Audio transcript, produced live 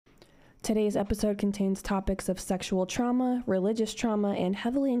Today's episode contains topics of sexual trauma, religious trauma, and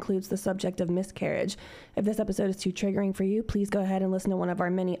heavily includes the subject of miscarriage. If this episode is too triggering for you, please go ahead and listen to one of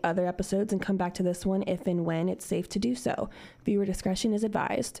our many other episodes and come back to this one if and when it's safe to do so. Viewer discretion is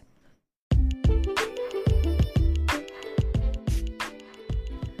advised.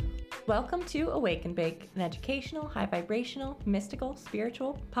 Welcome to Awake and Bake, an educational, high vibrational, mystical,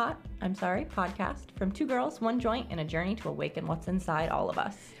 spiritual podcast from two girls, one joint, and a journey to awaken what's inside all of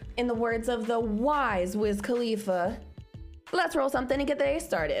us. In the words of the wise Wiz Khalifa, let's roll something and get the day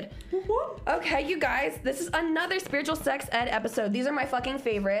started. Okay, you guys, this is another spiritual sex ed episode. These are my fucking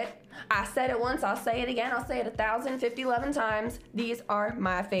favorite. I said it once, I'll say it again, I'll say it 11 times. These are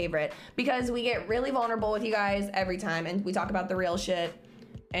my favorite because we get really vulnerable with you guys every time and we talk about the real shit.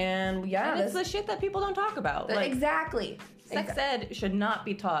 And yeah, it's the shit that people don't talk about. Exactly. Sex ed should not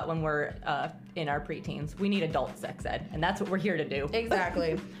be taught when we're in our preteens. We need adult sex ed, and that's what we're here to do.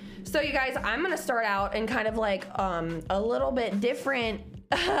 Exactly. So you guys, I'm gonna start out in kind of like a little bit different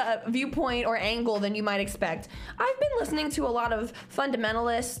viewpoint or angle than you might expect. I've been listening to a lot of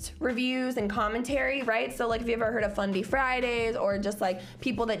fundamentalist reviews and commentary, right? So like if you ever heard of Fundy Fridays or just like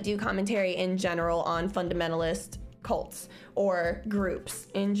people that do commentary in general on fundamentalist cults or groups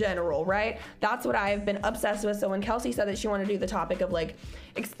in general, right? That's what I've been obsessed with. So when Kelsey said that she wanted to do the topic of like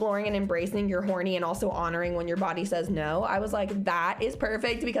exploring and embracing your horny and also honoring when your body says no, I was like, that is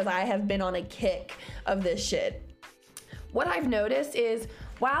perfect because I have been on a kick of this shit. What I've noticed is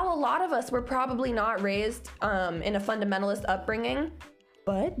while a lot of us were probably not raised in a fundamentalist upbringing,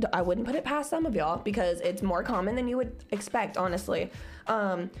 but I wouldn't put it past some of y'all because it's more common than you would expect, honestly.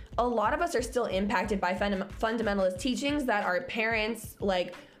 A lot of us are still impacted by fundamentalist teachings that our parents,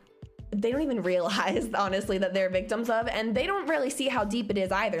 like, they don't even realize, honestly, that they're victims of, and they don't really see how deep it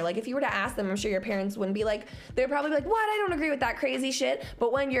is either. Like, if you were to ask them, I'm sure your parents wouldn't be like, they'd probably be like, what? I don't agree with that crazy shit.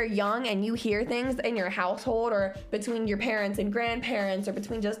 But when you're young and you hear things in your household or between your parents and grandparents or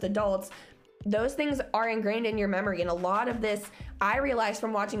between just adults, those things are ingrained in your memory. And a lot of this, I realized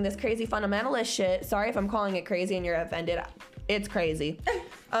from watching this crazy fundamentalist shit, sorry if I'm calling it crazy and you're offended, it's crazy.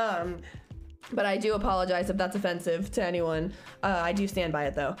 But I do apologize if that's offensive to anyone. I do stand by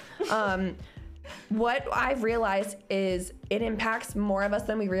it though. What I've realized is it impacts more of us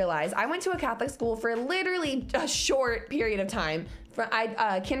than we realize. I went to a Catholic school for literally a short period of time. From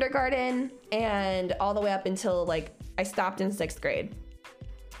kindergarten and all the way up until like I stopped in 6th grade.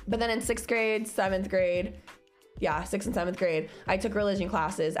 But then in 6th grade, 7th grade, 6th and 7th grade, I took religion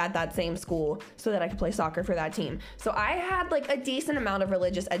classes at that same school so that I could play soccer for that team. So I had like a decent amount of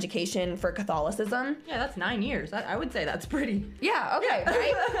religious education for Catholicism. Yeah, that's 9 years. I would say that's pretty. Yeah, okay,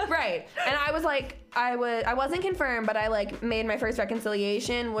 right? Right. And I was like, I wasn't confirmed, but I like made my first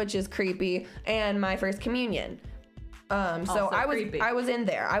reconciliation, which is creepy, and my first communion. So I was in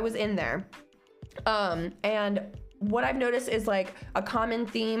there. And what I've noticed is like a common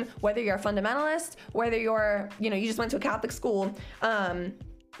theme, whether you're a fundamentalist, whether you're, you just went to a Catholic school,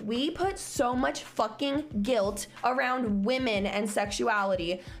 we put so much fucking guilt around women and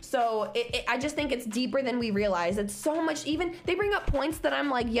sexuality. So I just think it's deeper than we realize. It's so much, even they bring up points that I'm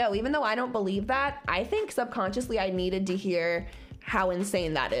like, yo, even though I don't believe that, I think subconsciously I needed to hear how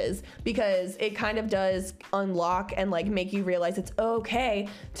insane that is, because it kind of does unlock and like make you realize it's okay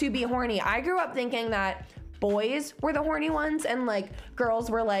to be horny. I grew up thinking that boys were the horny ones and like girls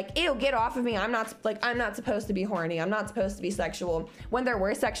were like, ew, get off of me. I'm not supposed to be horny. I'm not supposed to be sexual. When there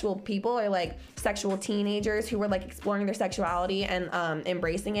were sexual people or like sexual teenagers who were like exploring their sexuality and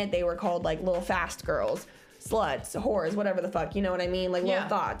embracing it, they were called like little fast girls, sluts, whores, whatever the fuck, you know what I mean? Like little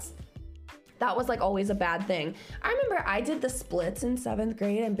thoughts. That was like always a bad thing. I remember I did the splits in 7th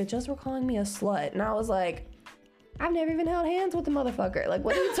grade and bitches were calling me a slut. And I was like, I've never even held hands with a motherfucker. Like,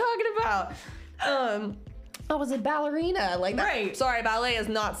 what are you talking about? I was a ballerina, like that. Right. Sorry, ballet is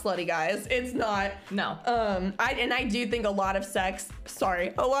not slutty, guys. It's not. No. I do think a lot of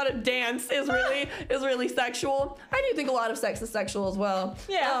dance is really sexual. I do think a lot of sex is sexual as well.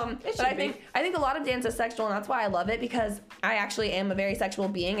 Yeah. But I think a lot of dance is sexual, and that's why I love it, because I actually am a very sexual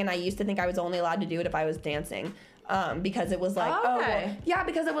being, and I used to think I was only allowed to do it if I was dancing. Because it was like,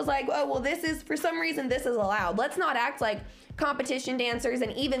 because it was like, this is, for some reason, this is allowed. Let's not act like competition dancers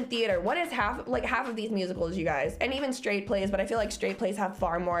and even theater. What is half of these musicals, you guys? And even straight plays, but I feel like straight plays have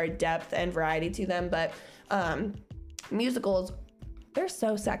far more depth and variety to them. But musicals, they're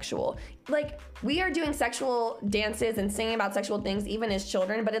so sexual. Like, we are doing sexual dances and singing about sexual things even as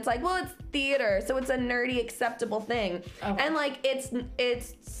children, but it's like, well, it's theater, so it's a nerdy, acceptable thing. Okay. And like,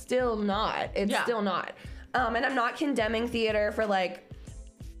 it's still not. It's still not. And I'm not condemning theater for like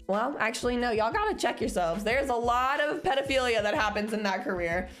Well, actually, no. Y'all gotta check yourselves. There's a lot of pedophilia that happens in that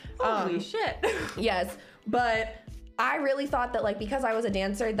career. Holy shit. Yes, but I really thought that, like, because I was a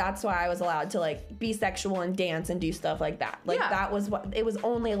dancer, that's why I was allowed to, like, be sexual and dance and do stuff like that. Like, that was what, it was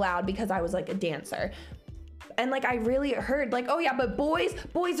only allowed because I was, like, a dancer. And, like, I really heard, like, oh, yeah, but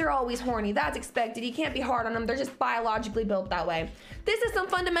boys are always horny. That's expected. You can't be hard on them. They're just biologically built that way. This is some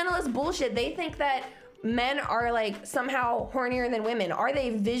fundamentalist bullshit. They think that men are, like, somehow hornier than women. Are they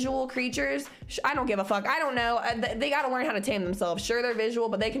visual creatures? I don't give a fuck. I don't know. They got to learn how to tame themselves. Sure, they're visual,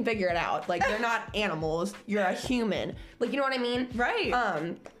 but they can figure it out. Like, they're not animals. You're a human. Like, you know what I mean?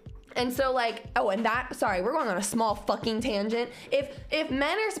 Right. And so, like, sorry, we're going on a small fucking tangent. If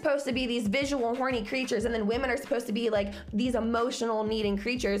men are supposed to be these visual horny creatures and then women are supposed to be, like, these emotional needing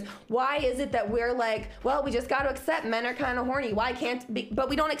creatures, why is it that we're like, well, we just got to accept men are kind of horny. Why can't be, but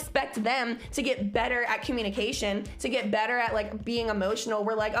we don't expect them to get better at communication, to get better at, like, being emotional.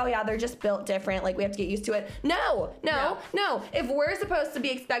 We're like, oh yeah, they're just built different. Like, we have to get used to it. No. If we're supposed to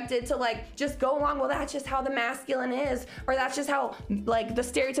be expected to, like, just go along, well, that's just how the masculine is, or that's just how, like, the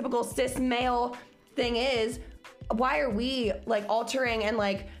stereotypical cis male thing is, why are we, like, altering and,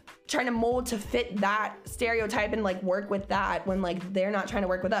 like, trying to mold to fit that stereotype and, like, work with that when, like, they're not trying to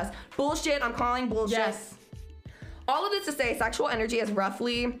work with us? Bullshit. I'm calling bullshit. Yes. All of this to say, sexual energy is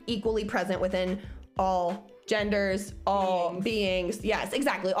roughly equally present within all genders, all beings. Yes,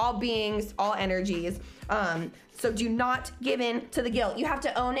 exactly. All beings, all energies. So do not give in to the guilt. You have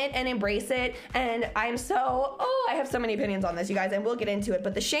to own it and embrace it. And I have so many opinions on this, you guys, and we'll get into it.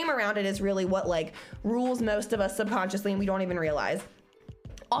 But the shame around it is really what, like, rules most of us subconsciously and we don't even realize.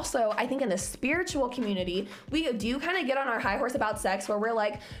 Also, I think in the spiritual community, we do kind of get on our high horse about sex where we're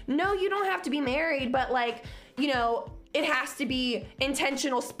like, no, you don't have to be married, but, like, you know, it has to be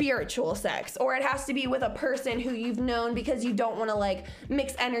intentional spiritual sex, or it has to be with a person who you've known because you don't want to, like,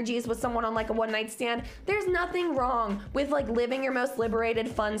 mix energies with someone on, like, a one-night stand. There's nothing wrong with, like, living your most liberated,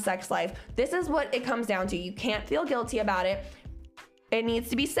 fun sex life. This is what it comes down to. You can't feel guilty about it. It needs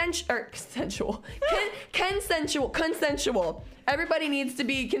to be consensual. Consensual. Everybody needs to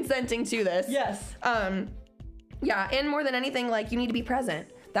be consenting to this. Yes. Yeah, and more than anything, like, you need to be present.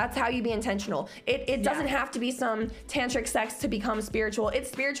 That's how you be intentional. It doesn't have to be some tantric sex to become spiritual.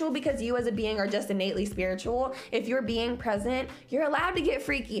 It's spiritual because you as a being are just innately spiritual. If you're being present, you're allowed to get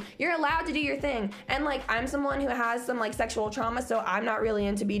freaky. You're allowed to do your thing. And, like, I'm someone who has some, like, sexual trauma, so I'm not really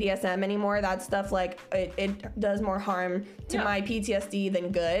into BDSM anymore. That stuff, like, it does more harm to my PTSD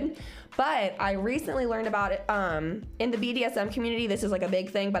than good. But I recently learned about it in the BDSM community. This is, like, a big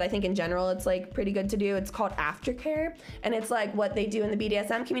thing, but I think in general it's, like, pretty good to do. It's called aftercare, and it's, like, what they do in the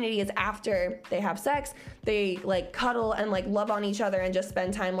BDSM community is after they have sex, they, like, cuddle and, like, love on each other and just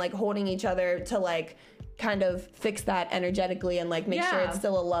spend time, like, holding each other to, like, kind of fix that energetically and, like, make sure it's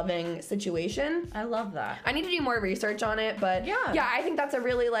still a loving situation. I love that. I need to do more research on it, but yeah, I think that's a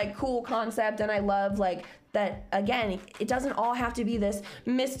really, like, cool concept, and I love, like, that, again, it doesn't all have to be this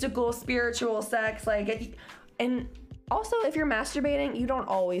mystical, spiritual sex, like, and also, if you're masturbating, you don't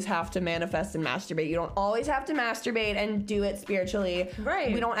always have to manifest and masturbate. You don't always have to masturbate and do it spiritually.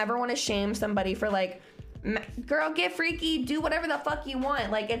 Right. We don't ever want to shame somebody for, like, girl, get freaky, do whatever the fuck you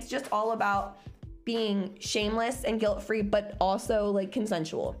want. Like, it's just all about being shameless and guilt-free, but also, like,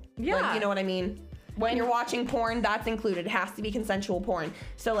 consensual. Yeah. Like, you know what I mean? When you're watching porn, that's included. It has to be consensual porn.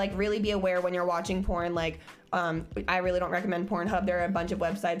 So, like, really be aware when you're watching porn. Like, I really don't recommend Pornhub. There are a bunch of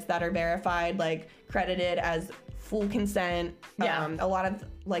websites that are verified, like, credited as full consent. Yeah. A lot of,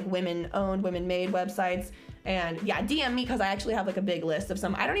 like, women-owned, women-made websites. And, yeah, DM me because I actually have, like, a big list of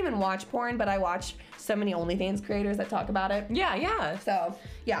some. I don't even watch porn, but I watch so many OnlyFans creators that talk about it. Yeah. So,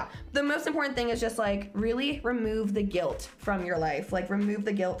 yeah. The most important thing is just, like, really remove the guilt from your life. Like, remove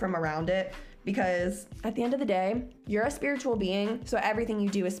the guilt from around it. Because at the end of the day, you're a spiritual being, so everything you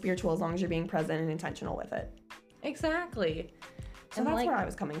do is spiritual as long as you're being present and intentional with it. Exactly. So that's, like, where I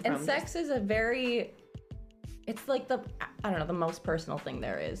was coming from. And sex is it's like the most personal thing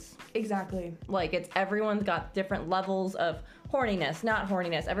there is. Exactly. Like, it's everyone's got different levels of horniness, not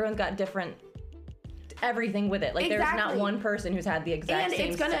horniness. Everyone's got different everything with it. Like, there's not one person who's had the exact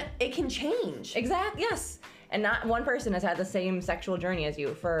same. And it can change. Exactly. Yes. And not one person has had the same sexual journey as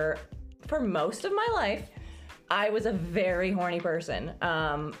you. For most of my life, I was a very horny person.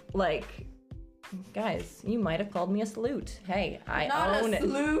 Like, guys, you might have called me a salute. Hey, I own it.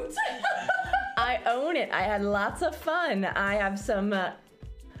 Not a salute. I own it. I had lots of fun. I have some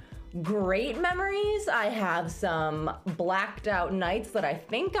great memories. I have some blacked out nights that I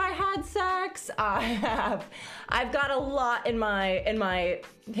think I had sex. I've got a lot in my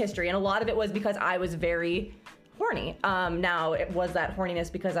history, and a lot of it was because I was very horny. Now, was that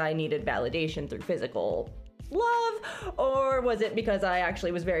horniness because I needed validation through physical love, or was it because I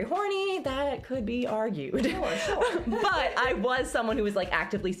actually was very horny? That could be argued. Sure. But I was someone who was like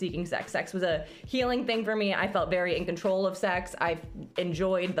actively seeking sex. Sex was a healing thing for me. I felt very in control of sex. I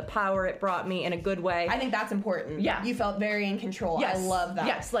enjoyed the power it brought me in a good way. I think that's important. Yeah. You felt very in control. Yes. I love that.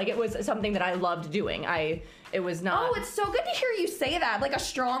 Yes, like it was something that I loved doing. It was not. Oh, it's so good to hear you say that. Like a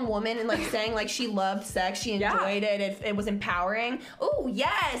strong woman and like saying like she loved sex, she enjoyed it, it was empowering. Oh,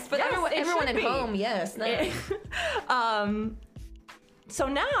 yes. For Yes, everyone at be. home, yes. Nice. So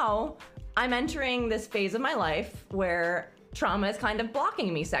now I'm entering this phase of my life where trauma is kind of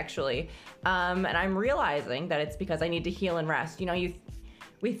blocking me sexually. And I'm realizing that it's because I need to heal and rest. You know,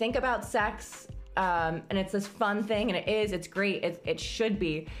 we think about sex and it's this fun thing, and it's great, it should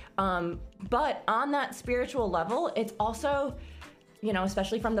be. But on that spiritual level, it's also, you know,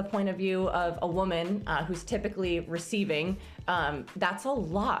 especially from the point of view of a woman who's typically receiving, that's a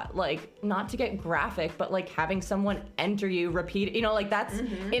lot. Like, not to get graphic, but like having someone enter you, repeat, you know, like that's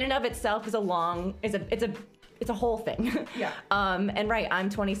in and of itself is it's a whole thing. Yeah. And right, I'm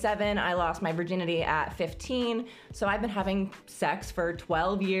 27. I lost my virginity at 15. So I've been having sex for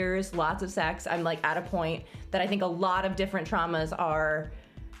 12 years, lots of sex. I'm like at a point that I think a lot of different traumas are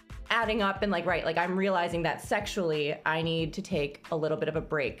adding up, and like, right, like I'm realizing that sexually I need to take a little bit of a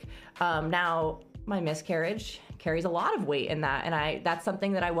break. Now my miscarriage carries a lot of weight in that, and that's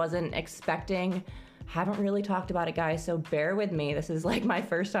something that I wasn't expecting. Haven't really talked about it, guys, so bear with me. This is like my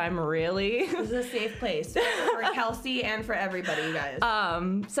first time really. This is a safe place for Kelsey and for everybody, you guys.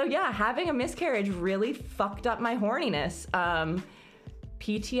 So yeah, having a miscarriage really fucked up my horniness.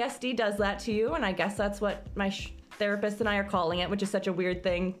 PTSD does that to you, and I guess that's what my therapist and I are calling it, which is such a weird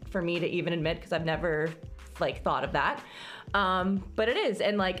thing for me to even admit because I've never like thought of that. But it is,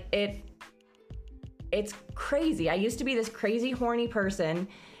 and like it's crazy. I used to be this crazy horny person,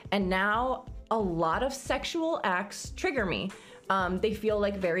 and now a lot of sexual acts trigger me. They feel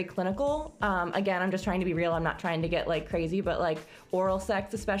like very clinical. Again, I'm just trying to be real. I'm not trying to get like crazy, but like oral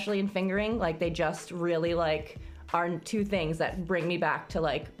sex, especially in fingering, like they just really like are two things that bring me back to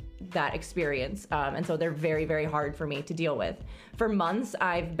like that experience. And so they're very, very hard for me to deal with. For months,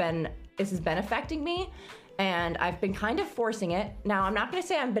 this has been affecting me, and I've been kind of forcing it. Now, I'm not gonna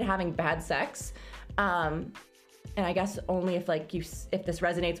say I've been having bad sex. And I guess only if like if this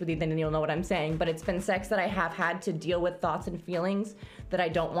resonates with you, then you'll know what I'm saying. But it's been sex that I have had to deal with thoughts and feelings that I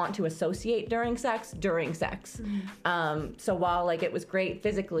don't want to associate during sex. So while like it was great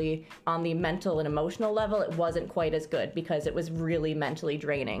physically, on the mental and emotional level, it wasn't quite as good because it was really mentally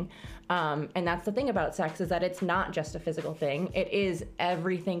draining. And that's the thing about sex, is that it's not just a physical thing. It is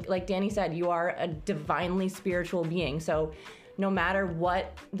everything. Like Danny said, you are a divinely spiritual being. So no matter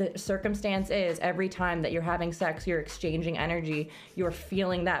what the circumstance is, every time that you're having sex, you're exchanging energy, you're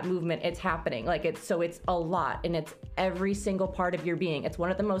feeling that movement, it's happening. Like it's a lot, and it's every single part of your being. It's one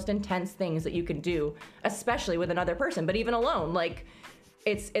of the most intense things that you can do, especially with another person, but even alone, like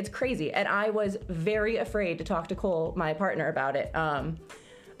it's crazy. And I was very afraid to talk to Cole, my partner, about it.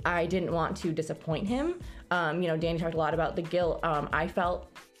 I didn't want to disappoint him. You know, Danny talked a lot about the guilt. I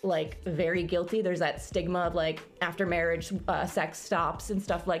felt like very guilty. There's that stigma of like after marriage sex stops and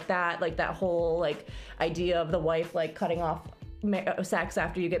stuff like that, like that whole like idea of the wife like cutting off sex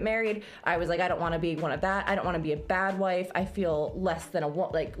after you get married. I was like, I don't want to be one of that. I don't want to be a bad wife. I feel less than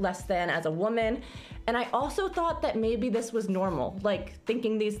as a woman. And I also thought that maybe this was normal, like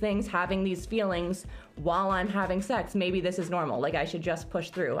thinking these things, having these feelings while I'm having sex. Maybe this is normal, like I should just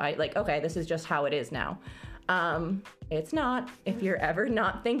push through. Okay, this is just how it is now. It's not. If you're ever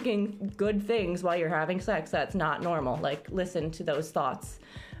not thinking good things while you're having sex, that's not normal. Like, listen to those thoughts.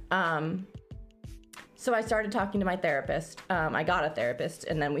 So I started talking to my therapist. I got a therapist,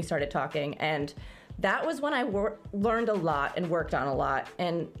 and then we started talking, and that was when I learned a lot and worked on a lot.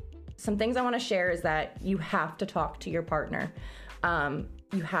 And some things I want to share is that you have to talk to your partner.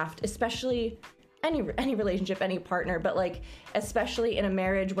 You have to, especially any relationship, any partner, but like especially in a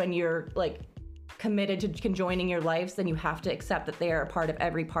marriage when you're like committed to conjoining your lives, then you have to accept that they are a part of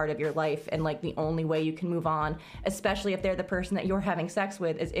every part of your life, and like the only way you can move on, especially if they're the person that you're having sex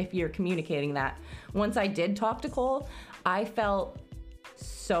with, is if you're communicating that. Once I did talk to Cole, I felt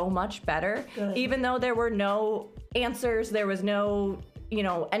so much better. Good. Even though there were no answers, there was no, you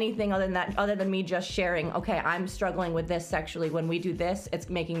know, anything other than me just sharing, okay, I'm struggling with this sexually. When we do this, it's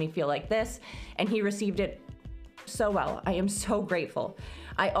making me feel like this. And he received it so well. I am so grateful.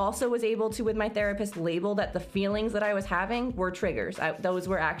 I also was able to, with my therapist, label that the feelings that I was having were triggers. Those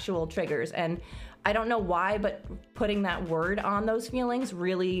were actual triggers. And I don't know why, but putting that word on those feelings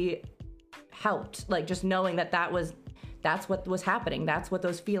really helped. Like just knowing that's what was happening. That's what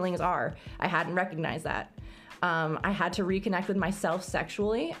those feelings are. I hadn't recognized that. I had to reconnect with myself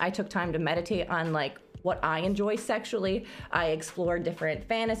sexually. I took time to meditate on like what I enjoy sexually. I explored different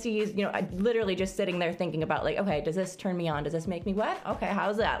fantasies. You know, I literally just sitting there thinking about like, okay, does this turn me on? Does this make me wet? Okay,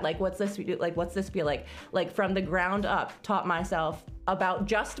 how's that? Like, what's this feel like? Like from the ground up, taught myself about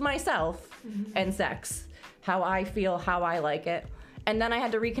just myself and sex, how I feel, how I like it. And then I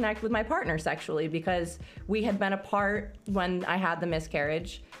had to reconnect with my partner sexually because we had been apart when I had the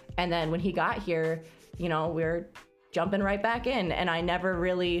miscarriage. And then when he got here, you know, we're jumping right back in. And I never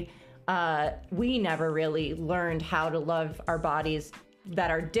really, we never really learned how to love our bodies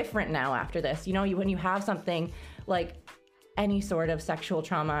that are different now after this. You know, when you have something like any sort of sexual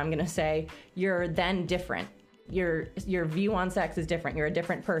trauma, I'm going to say, you're then different. Your view on sex is different. You're a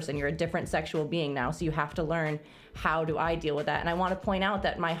different person. You're a different sexual being now. So you have to learn, how do I deal with that? And I want to point out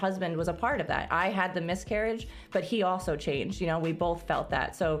that my husband was a part of that. I had the miscarriage, but he also changed. You know, we both felt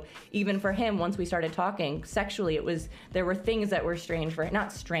that. So even for him, once we started talking sexually, there were things that were strange for him.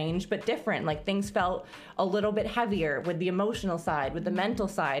 Not strange, but different. Like things felt a little bit heavier with the emotional side, with the mental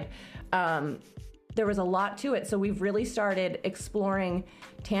side. There was a lot to it. So we've really started exploring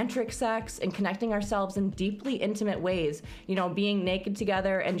tantric sex and connecting ourselves in deeply intimate ways, you know, being naked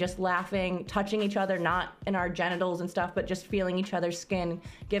together and just laughing, touching each other, not in our genitals and stuff, but just feeling each other's skin,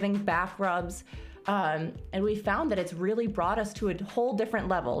 giving back rubs. And we found that it's really brought us to a whole different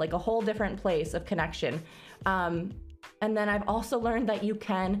level, like a whole different place of connection. And then I've also learned that you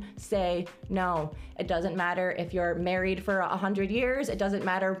can say no. It doesn't matter if you're married for 100 years. It doesn't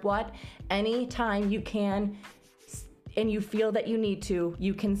matter what. Anytime you can and you feel that you need to,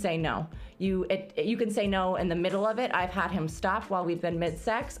 you can say no. You can say no in the middle of it. I've had him stop while we've been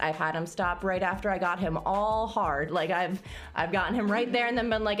mid-sex. I've had him stop right after I got him all hard. Like I've gotten him right there and then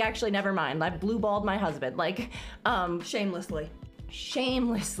been like, actually, never mind. I've blue-balled my husband. Like,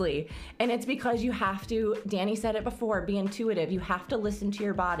 shamelessly. And it's because you have to, Danny said it before, be intuitive. You have to listen to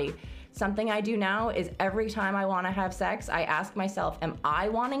your body. Something I do now is every time I want to have sex, I ask myself, am I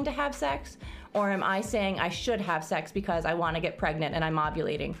wanting to have sex? Or am I saying I should have sex because I want to get pregnant and I'm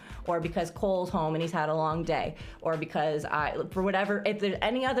ovulating? Or because Cole's home and he's had a long day? Or because for whatever, if there's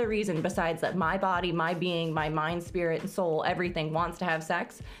any other reason besides that my body, my being, my mind, spirit, and soul, everything wants to have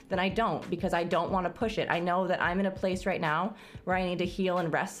sex, then I don't, because I don't want to push it. I know that I'm in a place right now where I need to heal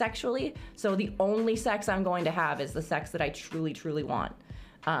and rest sexually. So the only sex I'm going to have is the sex that I truly, truly want.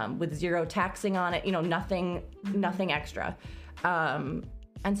 With zero taxing on it, you know, nothing extra. And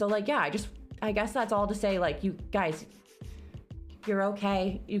so like, yeah, I guess that's all to say, like, you guys, you're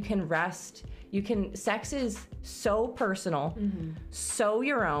okay. You can rest. Sex is so personal, so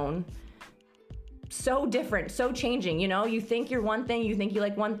your own, so different, so changing. You know, you think you're one thing, you think you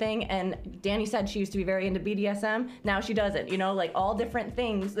like one thing, and Danny said she used to be very into BDSM. Now she doesn't, you know, like all different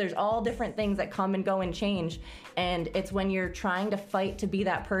things. There's all different things that come and go and change. And it's when you're trying to fight to be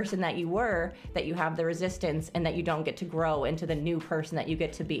that person that you were, that you have the resistance and that you don't get to grow into the new person that you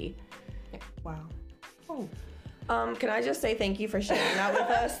get to be. Wow. Oh. Can I just say thank you for sharing that with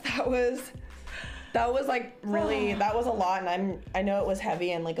us? That was like really, that was a lot, and I know it was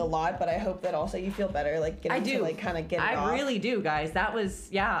heavy and like a lot, but I hope that also you feel better, like getting to like kind of get it off. I really do, guys. That was,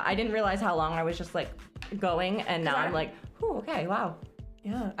 yeah, I didn't realize how long I was just like going, and now I'm like, oh, okay, wow.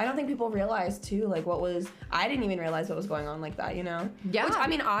 Yeah, I don't think people realize too, like I didn't even realize what was going on like that, you know? Yeah. Which, I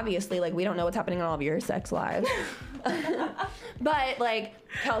mean, obviously, like, we don't know what's happening in all of your sex lives. But, like,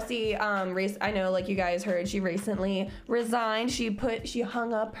 Kelsey, I know, like, you guys heard, she recently resigned. She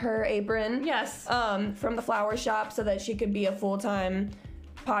hung up her apron. Yes. From the flower shop so that she could be a full-time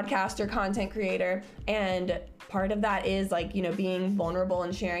podcaster, content creator. And part of that is, like, you know, being vulnerable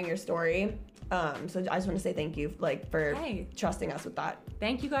and sharing your story. So I just want to say thank you, like, for trusting us with that.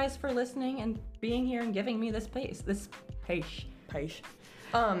 Thank you guys for listening and being here and giving me this space. But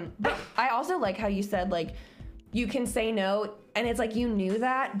I also like how you said, like, you can say no, and it's like you knew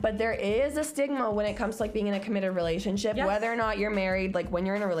that, but there is a stigma when it comes to like being in a committed relationship, whether or not you're married. Like when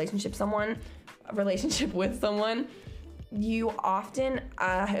you're in a relationship with someone, you often,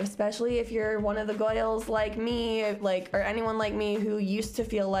 especially if you're one of the goyles like me, like, or anyone like me who used to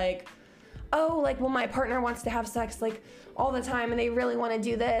feel like, oh, like, well, my partner wants to have sex, like, all the time, and they really want to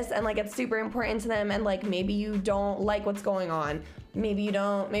do this, and, like, it's super important to them, and, like, maybe you don't like what's going on. Maybe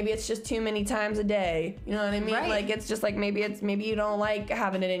it's just too many times a day. You know what I mean? Right. Like, it's just, like, maybe you don't like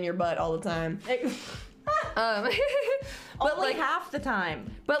having it in your butt all the time. But Only like half the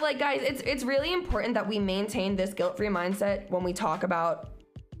time. But, like, guys, it's really important that we maintain this guilt-free mindset when we talk about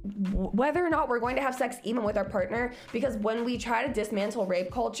whether or not we're going to have sex even with our partner, because when we try to dismantle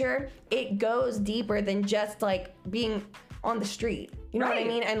rape culture, it goes deeper than just like being on the street. You know what I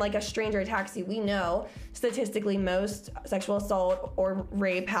mean? And like a stranger attacks you. We know statistically most sexual assault or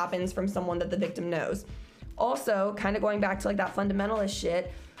rape happens from someone that the victim knows. Also, kind of going back to like that fundamentalist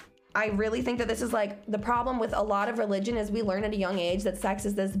shit, I really think that this is like the problem with a lot of religion is we learn at a young age that sex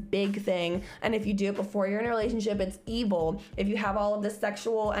is this big thing. And if you do it before you're in a relationship, it's evil. If you have all of this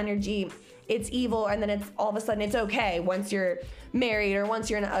sexual energy, it's evil. And then it's all of a sudden it's okay once you're married or once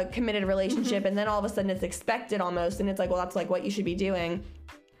you're in a committed relationship. And then all of a sudden it's expected almost. And it's like, well, that's like what you should be doing.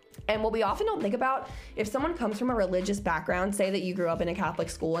 And what we often don't think about, if someone comes from a religious background, say that you grew up in a Catholic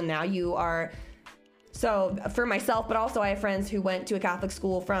school and now you are. So for myself, but also I have friends who went to a Catholic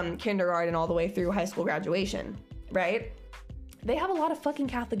school from kindergarten all the way through high school graduation, right? They have a lot of fucking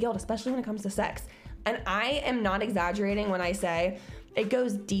Catholic guilt, especially when it comes to sex. And I am not exaggerating when I say it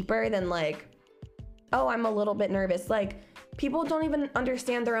goes deeper than like, oh, I'm a little bit nervous. Like, people don't even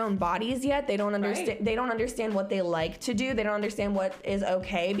understand their own bodies yet. They don't understand. They don't understand what they like to do. They don't understand what is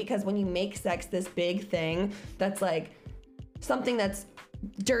okay, because when you make sex this big thing, that's like something that's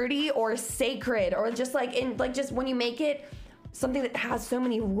dirty or sacred, or just like in like just when you make it something that has so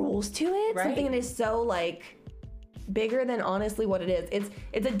many rules to it, something that is so like bigger than honestly what it is.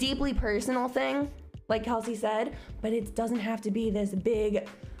 It's a deeply personal thing, like Kelsey said, but it doesn't have to be this big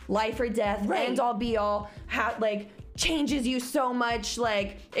life or death end all be all like changes you so much.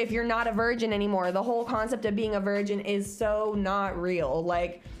 Like if you're not a virgin anymore, the whole concept of being a virgin is so not real.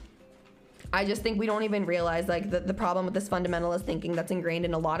 Like I just think we don't even realize like the problem with this fundamentalist thinking that's ingrained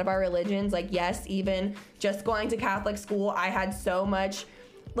in a lot of our religions. Like, yes, even just going to Catholic school, I had so much,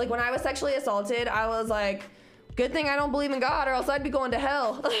 like when I was sexually assaulted, I was like, good thing I don't believe in God or else I'd be going to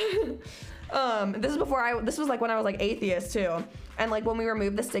hell. This was like when I was like atheist too. And like when we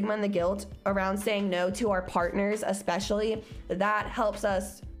remove the stigma and the guilt around saying no to our partners, especially, that helps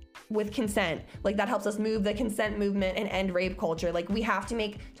us with consent. Like that helps us move the consent movement and end rape culture. Like we have to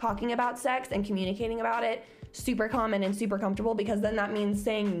make talking about sex and communicating about it super common and super comfortable, because then that means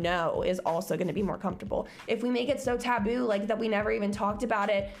saying no is also going to be more comfortable. If we make it so taboo, like that we never even talked about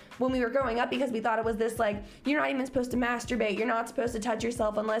it when we were growing up because we thought it was this like, you're not even supposed to masturbate, you're not supposed to touch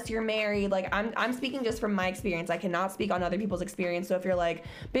yourself unless you're married. Like I'm speaking just from my experience. I cannot speak on other people's experience. So if you're like,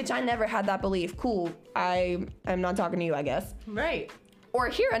 bitch, I never had that belief, cool, I am not talking to you, I guess. Right. Or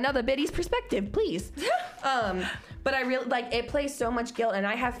hear another Biddy's perspective, please. But I really, like, it plays so much guilt. And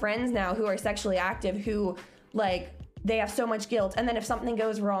I have friends now who are sexually active who, like, they have so much guilt. And then if something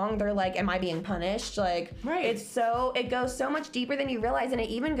goes wrong, they're like, am I being punished? Like, it goes so much deeper than you realize. And it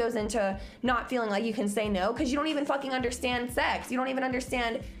even goes into not feeling like you can say no, because you don't even fucking understand sex. You don't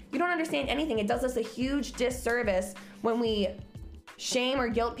understand anything. It does us a huge disservice when we shame or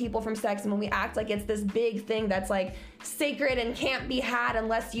guilt people from sex, and when we act like it's this big thing that's like sacred and can't be had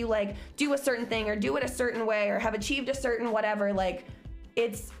unless you like do a certain thing or do it a certain way or have achieved a certain whatever. Like,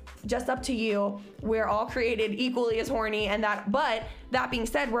 it's just up to you. We're all created equally as horny, and but that being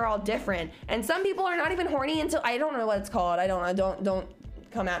said, we're all different. And some people are not even horny until, I don't know what it's called. Don't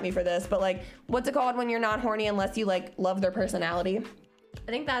come at me for this, but like, what's it called when you're not horny unless you like love their personality?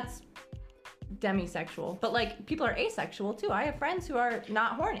 I think that's demisexual, but like people are asexual too. I have friends who are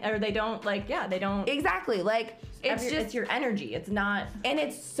not horny, or they don't like, they don't. Exactly. Like it's your energy. It's not. And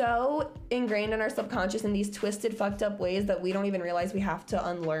it's so ingrained in our subconscious in these twisted, fucked up ways that we don't even realize we have to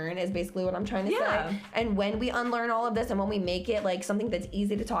unlearn, is basically what I'm trying to say. And when we unlearn all of this and when we make it like something that's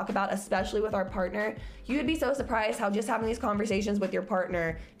easy to talk about, especially with our partner, you would be so surprised how just having these conversations with your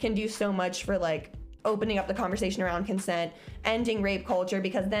partner can do so much for like opening up the conversation around consent, ending rape culture,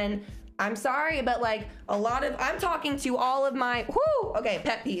 because then, I'm sorry, but like I'm talking to all of my,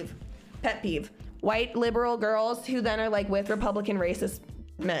 pet peeve. White liberal girls who then are like with Republican racist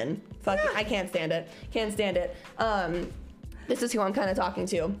men. I can't stand it. This is who I'm kind of talking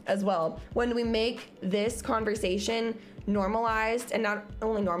to as well. When we make this conversation normalized, and not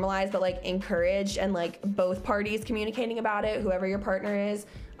only normalized, but like encouraged, and like both parties communicating about it, whoever your partner is,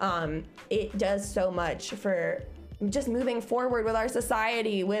 it does so much for just moving forward with our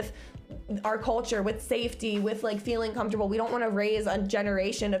society, with our culture, with safety, with like feeling comfortable. We don't want to raise a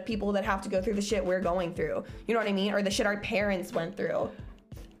generation of people that have to go through the shit we're going through. You know what I mean? Or the shit our parents went through.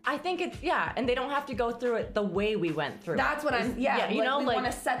 I think it's, and they don't have to go through it the way we went through. That's what I'm, you know, we want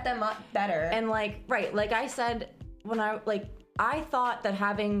to set them up better. And like, like I said, when I thought that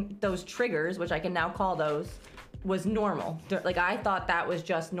having those triggers, which I can now call those, was normal. Like, I thought that was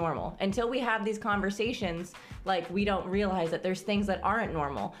just normal. Until we have these conversations, like, we don't realize that there's things that aren't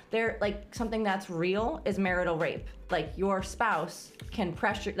normal. They're, like, something that's real is marital rape. Like, your spouse can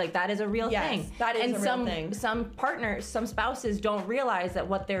pressure, like, that is a real thing. That is and a real thing. Some partners, some spouses don't realize that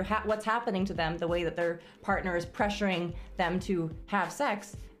what's happening to them, the way that their partner is pressuring them to have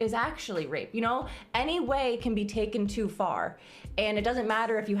sex, is actually rape. You know, any way can be taken too far. And it doesn't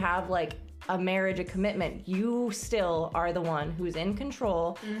matter if you have, like, a marriage, a commitment, you still are the one who's in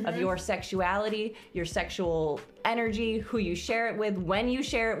control of your sexuality, your sexual energy, who you share it with, when you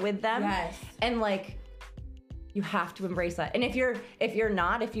share it with them. Yes. And, like, you have to embrace that. And if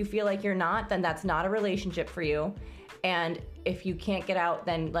you feel like you're not, then that's not a relationship for you. And if you can't get out,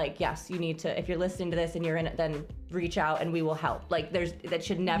 then, like, yes, you need to, if you're listening to this and you're in it, then reach out and we will help. Like, that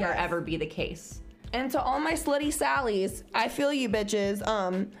should never ever be the case. And to all my slutty Sallys, I feel you bitches.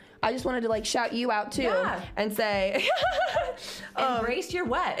 I just wanted to, like, shout you out too and say embrace your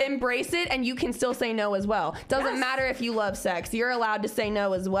wet. Embrace it, and you can still say no as well. Doesn't matter if you love sex. You're allowed to say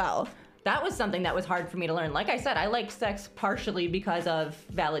no as well. That was something that was hard for me to learn. Like I said, I like sex partially because of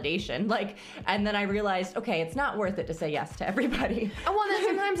validation. Like, and then I realized, okay, it's not worth it to say yes to everybody. And well, then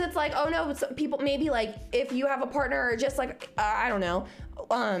sometimes it's like, oh no, people, maybe, like, if you have a partner, or just, like, I don't know,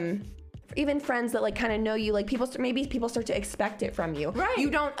 even friends that, like, kind of know you, like, maybe people start to expect it from you. Right. You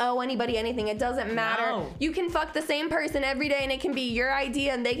don't owe anybody anything. It doesn't matter. No. You can fuck the same person every day, and it can be your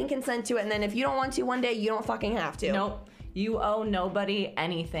idea, and they can consent to it. And then if you don't want to one day, you don't fucking have to. Nope. You owe nobody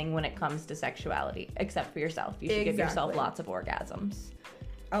anything when it comes to sexuality, except for yourself. You should give yourself lots of orgasms.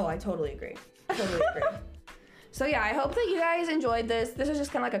 Oh, I totally agree. Totally agree. So yeah, I hope that you guys enjoyed this. This is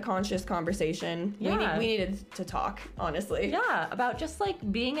just kind of like a conscious conversation. Yeah. We needed to talk, honestly. Yeah, about just,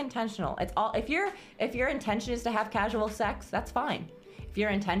 like, being intentional. It's all, if your intention is to have casual sex, that's fine. If your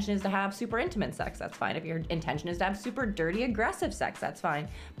intention is to have super intimate sex, that's fine. If your intention is to have super dirty, aggressive sex, that's fine.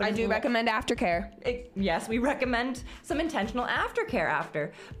 But I do recommend aftercare. Yes, we recommend some intentional aftercare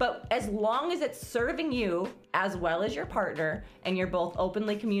after. But as long as it's serving you as well as your partner, and you're both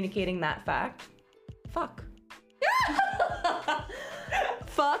openly communicating that fact, fuck.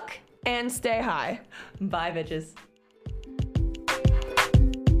 Fuck and stay high. Bye, bitches.